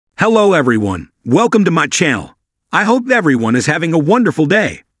Hello everyone, welcome to my channel. I hope everyone is having a wonderful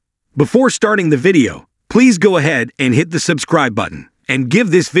day. Before starting the video, please go ahead and hit the subscribe button and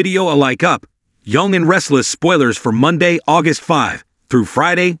give this video a like up. Young and Restless spoilers for Monday, August 5 through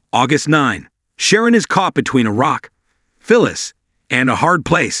Friday, August 9. Sharon is caught between a rock, Phyllis, and a hard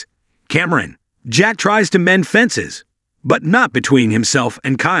place, Cameron. Jack tries to mend fences, but not between himself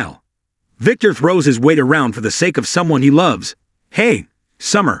and Kyle. Victor throws his weight around for the sake of someone he loves, hey,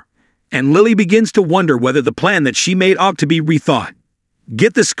 Summer. And Lily begins to wonder whether the plan that she made ought to be rethought.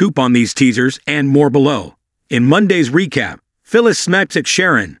 Get the scoop on these teasers and more below. In Monday's recap, Phyllis snaps at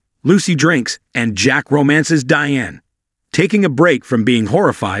Sharon, Lucy drinks, and Jack romances Diane. Taking a break from being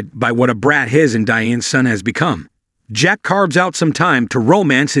horrified by what a brat his and Diane's son has become, Jack carves out some time to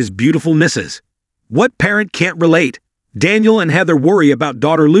romance his beautiful missus. What parent can't relate? Daniel and Heather worry about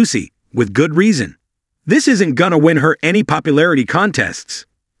daughter Lucy, with good reason. This isn't gonna win her any popularity contests.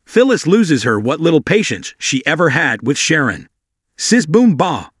 Phyllis loses her what little patience she ever had with Sharon. Sis Boom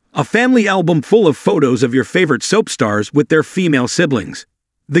Bah, a family album full of photos of your favorite soap stars with their female siblings.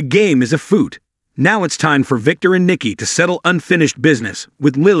 The game is afoot. Now it's time for Victor and Nikki to settle unfinished business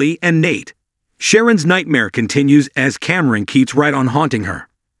with Lily and Nate. Sharon's nightmare continues as Cameron keeps right on haunting her.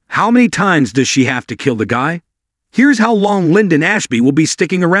 How many times does she have to kill the guy? Here's how long Lyndon Ashby will be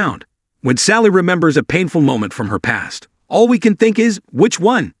sticking around. When Sally remembers a painful moment from her past, all we can think is, which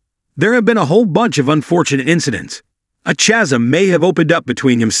one? There have been a whole bunch of unfortunate incidents. A chasm may have opened up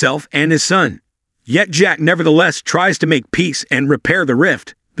between himself and his son. Yet Jack nevertheless tries to make peace and repair the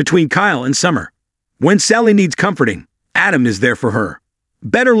rift between Kyle and Summer. When Sally needs comforting, Adam is there for her.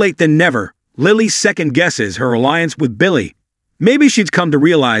 Better late than never, Lily second guesses her alliance with Billy. Maybe she's come to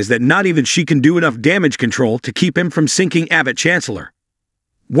realize that not even she can do enough damage control to keep him from sinking Abbott Chancellor.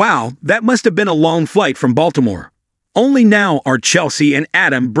 Wow, that must have been a long flight from Baltimore. Only now are Chelsea and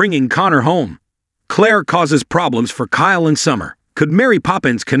Adam bringing Connor home. Claire causes problems for Kyle and Summer. Could Mary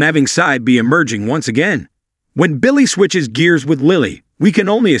Poppins' conniving side be emerging once again? When Billy switches gears with Lily, we can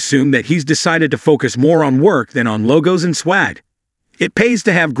only assume that he's decided to focus more on work than on logos and swag. It pays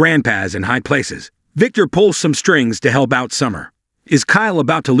to have grandpas in high places. Victor pulls some strings to help out Summer. Is Kyle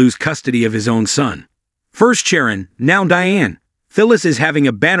about to lose custody of his own son? First Sharon, now Diane. Phyllis is having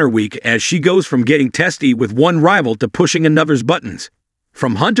a banner week as she goes from getting testy with one rival to pushing another's buttons.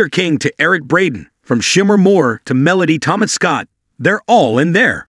 From Hunter King to Eric Braden, from Shimmer Moore to Melody Thomas Scott, they're all in there.